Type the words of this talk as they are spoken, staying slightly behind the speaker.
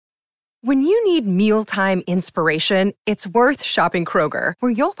When you need mealtime inspiration, it's worth shopping Kroger,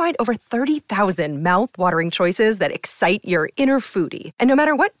 where you'll find over 30,000 mouth-watering choices that excite your inner foodie. And no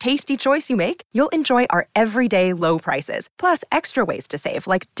matter what tasty choice you make, you'll enjoy our everyday low prices, plus extra ways to save,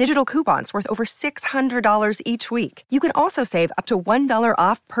 like digital coupons worth over $600 each week. You can also save up to $1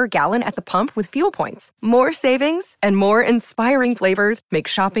 off per gallon at the pump with fuel points. More savings and more inspiring flavors make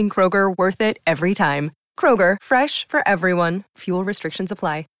shopping Kroger worth it every time. Kroger, fresh for everyone. Fuel restrictions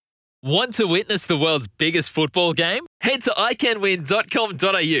apply. Want to witness the world's biggest football game? Head to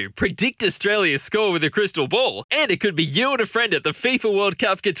iCanWin.com.au, predict Australia's score with a crystal ball, and it could be you and a friend at the FIFA World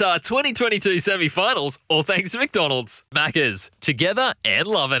Cup Qatar 2022 semi-finals, all thanks to McDonald's. Maccas, together and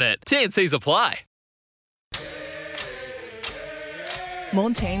loving it. TNCs apply.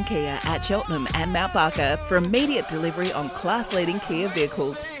 Montane Kia at Cheltenham and Mount Barker for immediate delivery on class-leading Kia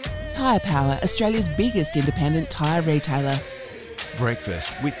vehicles. Tyre Power, Australia's biggest independent tyre retailer.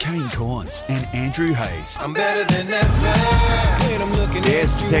 Breakfast with Kane Corns and Andrew Hayes. I'm better than ever.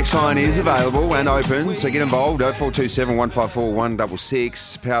 Yes, the text line is available and open, so get involved. 0427 154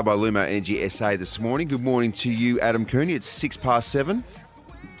 166. Powered by Lumo Energy SA this morning. Good morning to you, Adam Cooney. It's 7:06.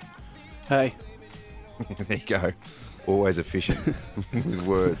 Hey. There you go. Always efficient with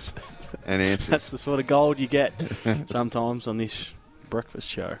words and answers. That's the sort of gold you get sometimes on this breakfast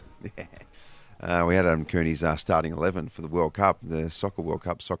show. Yeah. We had Adam Cooney's starting 11 for the World Cup, the Soccer World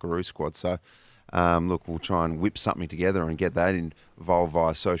Cup, Socceroo squad. So, look, we'll try and whip something together and get that involved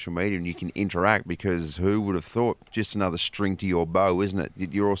via social media, and you can interact, because who would have thought? Just another string to your bow, isn't it?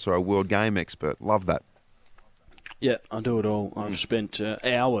 You're also a world game expert. Love that. Yeah, I do it all. I've spent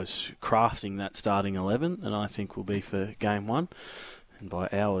hours crafting that starting 11, and I think will be for game one. And by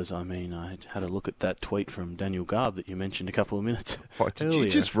hours, I mean I had a look at that tweet from Daniel Garb that you mentioned a couple of minutes Did earlier. you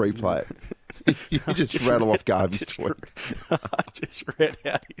just replay it? You just rattle off Garby's tweet. I just read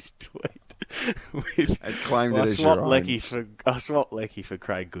out his tweet. And claimed it as your own. I swapped Lecky for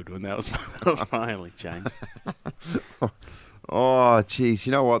Craig Goodwin. That was my only change. Oh, geez.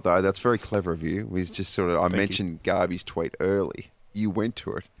 You know what, though? That's very clever of you. We just I mentioned Garby's tweet early. You went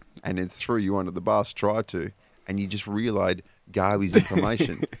to it and then threw you under the bus, tried to, and you just relayed Garby's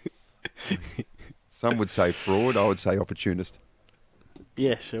information. Some would say fraud. I would say opportunist.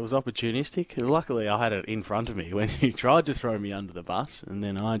 Yes, it was opportunistic. Luckily, I had it in front of me when he tried to throw me under the bus, and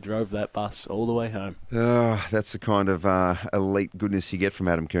then I drove that bus all the way home. That's the kind of elite goodness you get from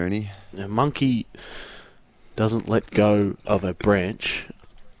Adam Cooney. A monkey doesn't let go of a branch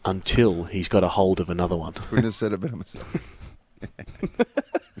until he's got a hold of another one. Couldn't have said it better myself.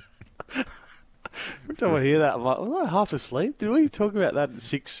 Every time I hear that, I'm like, was I half asleep? Did we talk about that at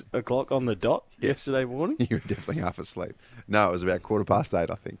 6 o'clock on the dot yesterday morning? You were definitely half asleep. No, it was about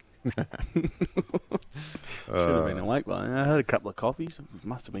 8:15, I think. Should have been awake by then. I had a couple of coffees.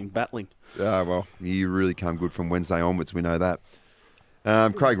 Must have been battling. Well, you really come good from Wednesday onwards, we know that.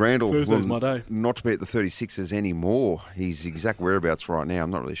 Craig Randall Thursday's my day. Not to be at the 36ers anymore. His exact whereabouts right now, I'm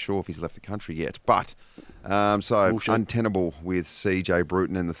not really sure if he's left the country yet. But, Bullshit. Untenable with CJ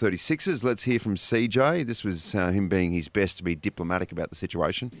Bruton and the 36ers. Let's hear from CJ. This was him being his best to be diplomatic about the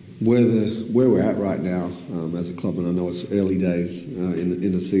situation. Where we're at right now as a club, and I know it's early days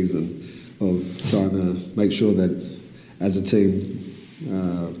in the season, of trying to make sure that as a team,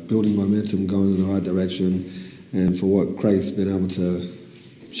 building momentum, going in the right direction. And for what Craig's been able to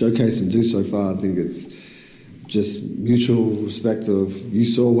showcase and do so far, I think it's just mutual respect of, you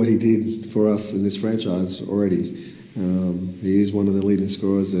saw what he did for us in this franchise already. He is one of the leading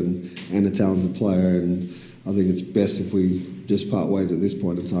scorers and a talented player, and I think it's best if we just part ways at this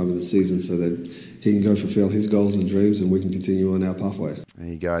point in time in the season so that he can go fulfill his goals and dreams and we can continue on our pathway. There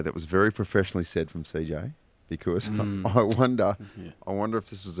you go. That was very professionally said from CJ, because I wonder if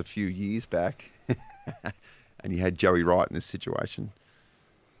this was a few years back and you had Joey Wright in this situation.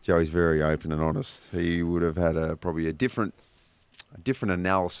 Joey's very open and honest. He would have had probably a different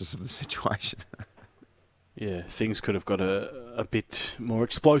analysis of the situation. Yeah, things could have got a bit more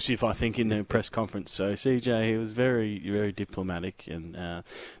explosive, I think, in the press conference. So CJ, he was very, very diplomatic, and I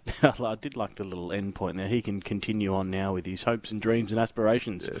did like the little end point there. He can continue on now with his hopes and dreams and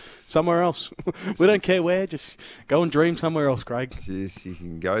aspirations somewhere else. We don't care where, just go and dream somewhere else, Craig. Yes, you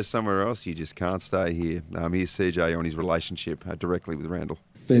can go somewhere else. You just can't stay here. Here's CJ on his relationship directly with Randall.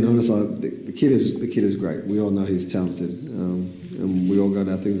 Being honest, the kid is great. We all know he's talented, and we all got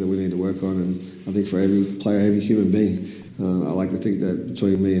our things that we need to work on. And I think for every player, every human being, I like to think that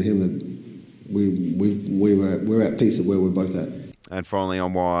between me and him, that we're at peace of where we're both at. And finally,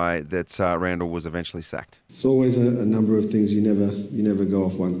 on why that Randall was eventually sacked. It's always a number of things. You never go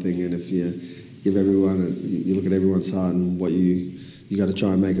off one thing, and if you give everyone, you look at everyone's heart and what you you got to try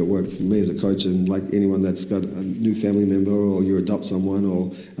and make it work. For me as a coach, and like anyone that's got a new family member or you adopt someone,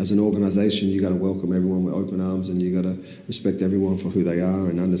 or as an organisation, you got to welcome everyone with open arms, and you got to respect everyone for who they are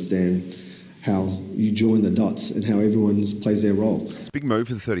and understand how you join the dots and how everyone plays their role. It's a big move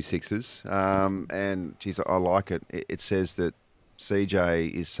for the 36ers, and geez, I like it. It says that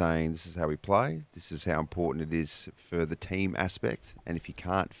CJ is saying this is how we play, this is how important it is for the team aspect, and if you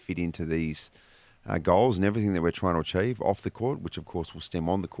can't fit into these goals and everything that we're trying to achieve off the court, which of course will stem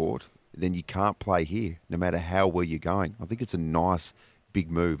on the court, then you can't play here, no matter how well you're going. I think it's a nice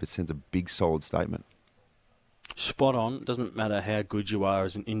big move. It sends a big solid statement. Spot on. It doesn't matter how good you are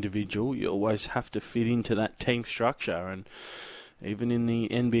as an individual, you always have to fit into that team structure. And even in the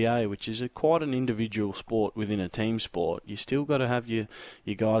NBA, which is quite an individual sport within a team sport, you still got to have your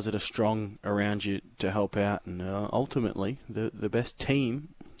guys that are strong around you to help out. And ultimately, the best team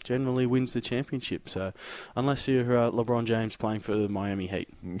generally wins the championship. So unless you're LeBron James playing for the Miami Heat.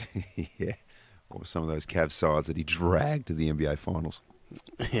 Yeah, or some of those Cavs sides that he dragged to the NBA Finals.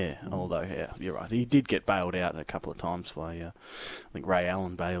 Yeah, although, yeah, you're right. He did get bailed out a couple of times by, I think Ray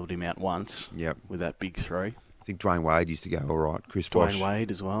Allen bailed him out once. Yep. With that big three. I think Dwayne Wade used to go all right. Chris Bosh. Dwayne Wade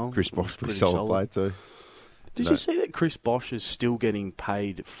as well. Chris Bosh, pretty solid play too. Did you see that Chris Bosh is still getting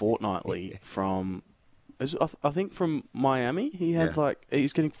paid fortnightly from, I think from Miami? He had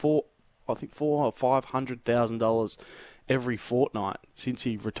he's getting $400,000 or $500,000 every fortnight since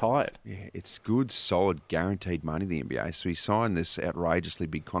he retired. Yeah, it's good, solid, guaranteed money, the NBA. So he signed this outrageously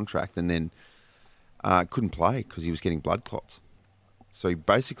big contract and then couldn't play because he was getting blood clots. So he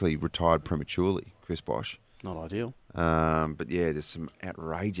basically retired prematurely, Chris Bosh. Not ideal. But yeah, there's some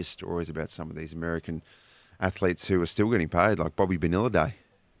outrageous stories about some of these American athletes who are still getting paid, like Bobby Bonilla Day.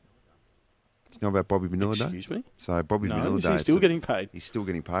 Do you know about Bobby Bonilla Day? Excuse me? So Bobby Bonilla Day. He's still getting paid. He's still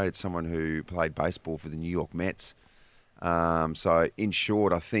getting paid. It's someone who played baseball for the New York Mets. So in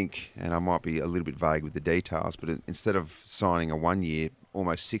short, I think, and I might be a little bit vague with the details, but instead of signing a 1 year,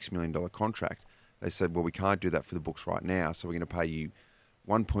 almost $6 million contract, they said, well, we can't do that for the books right now, so we're going to pay you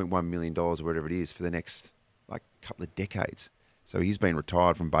 $1.1 million or whatever it is for the next couple of decades. So he's been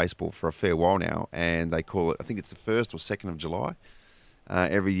retired from baseball for a fair while now, and they call it, I think it's the 1st or 2nd of July.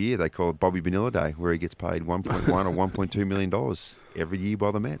 Every year they call it Bobby Bonilla Day, where he gets paid $1.1 or $1.2 million every year by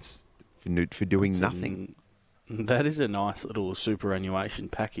the Mets for doing nothing. That is a nice little superannuation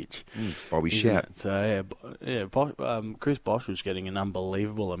package. Bobby Shout. So Chris Bosh was getting an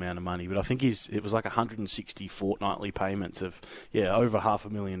unbelievable amount of money, but I think it was like 160 fortnightly payments of over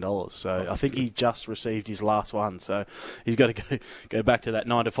 $500,000. So I think he just received his last one. So he's got to go back to that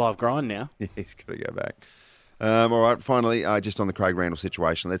 9 to 5 grind now. Yeah, he's got to go back. All right, finally, just on the Craig Randall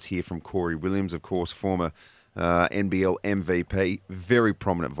situation, let's hear from Corey Williams, of course, former NBL MVP, very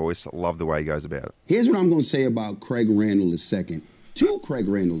prominent voice. Love the way he goes about it. Here's what I'm going to say about Craig Randall II. To Craig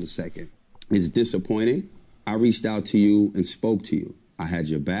Randall II, it's disappointing. I reached out to you and spoke to you. I had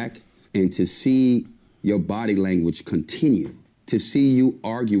your back. And to see your body language continue, to see you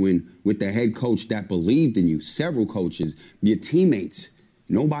arguing with the head coach that believed in you, several coaches, your teammates,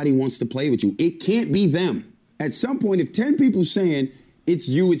 nobody wants to play with you. It can't be them. At some point, if 10 people saying, it's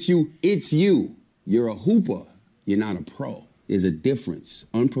you, you're a hooper, you're not a pro. There's a difference.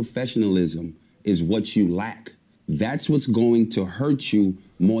 Unprofessionalism is what you lack. That's what's going to hurt you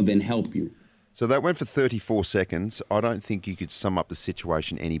more than help you. So that went for 34 seconds. I don't think you could sum up the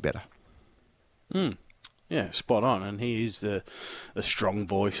situation any better. Yeah, spot on. And he is a strong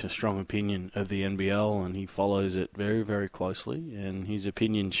voice, a strong opinion of the NBL, and he follows it very, very closely. And his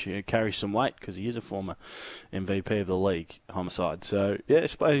opinion carries some weight because he is a former MVP of the league, Homicide. So, yeah,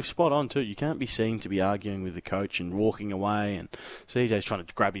 spot on too. You can't be seen to be arguing with the coach and walking away. And CJ's trying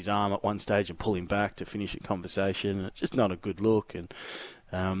to grab his arm at one stage and pull him back to finish a conversation. And it's just not a good look. And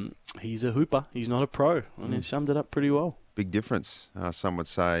he's a hooper. He's not a pro. And he summed it up pretty well. Big difference. Some would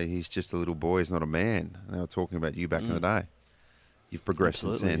say he's just a little boy, he's not a man. And they were talking about you back in the day. You've progressed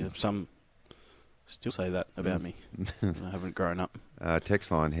since then. Some still say that about me. I haven't grown up. Text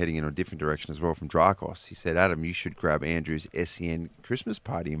line heading in a different direction as well from Dracos. He said, Adam, you should grab Andrew's SEN Christmas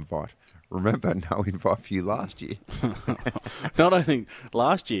party invite. Remember, no invite for you last year. Not only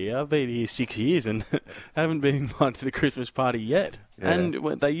last year, I've been here 6 years and haven't been invited to the Christmas party yet. Yeah. And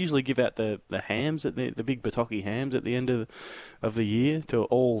they usually give out the hams, the big Bataki hams at the end of the year to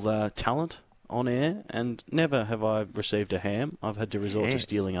all talent on air, and never have I received a ham. I've had to resort to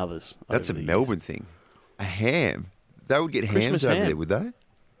stealing others. That's a Melbourne thing. A ham? They would get Christmas hams over ham. there, would they?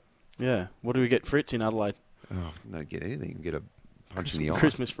 Yeah. What do we get, Fritz, in Adelaide? Oh, don't get anything. Get a punch in the eye.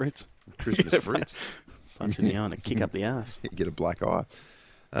 Christmas Fritz. Christmas Fritz. Punch in the eye and a kick up the arse. Get a black eye.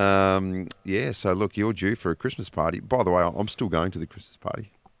 So look, you're due for a Christmas party. By the way, I'm still going to the Christmas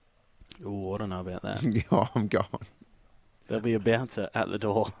party. Oh, I don't know about that. Yeah, I'm going. There'll be a bouncer at the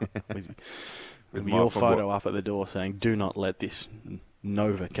door with my your photo up at the door saying, "Do not let this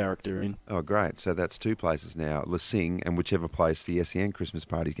Nova character in." Oh, great. So that's two places now, Lasing and whichever place the SEN Christmas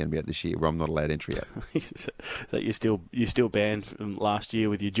party is going to be at this year, where I'm not allowed entry at. So you're still banned from last year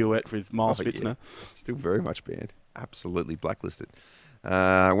with your duet with Miles Fitzner? Yeah. Still very much banned. Absolutely blacklisted.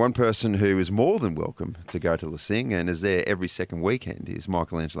 One person who is more than welcome to go to Lasing and is there every second weekend is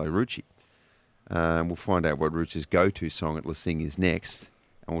Michelangelo Rucci. We'll find out what Rucci's go-to song at Lasing is next,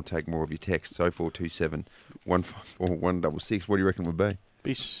 and we'll take more of your texts. 0427 154 166. What do you reckon it would be?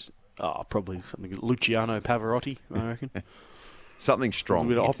 Probably something Luciano Pavarotti, I reckon. Something strong. A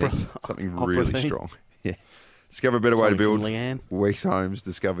bit of opera. Something opera really theme. strong. Yeah. Discover a better way to build. Leanne. Weeks homes,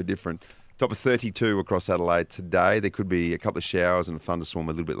 discover different. Top of 32 across Adelaide today. There could be a couple of showers and a thunderstorm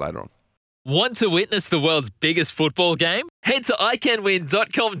a little bit later on. Want to witness the world's biggest football game? Head to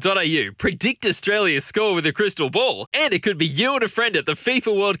iCanWin.com.au, predict Australia's score with a crystal ball, and it could be you and a friend at the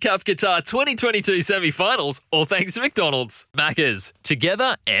FIFA World Cup Qatar 2022 semi-finals, all thanks to McDonald's. Maccas,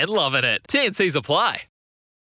 together and loving it. TNCs apply.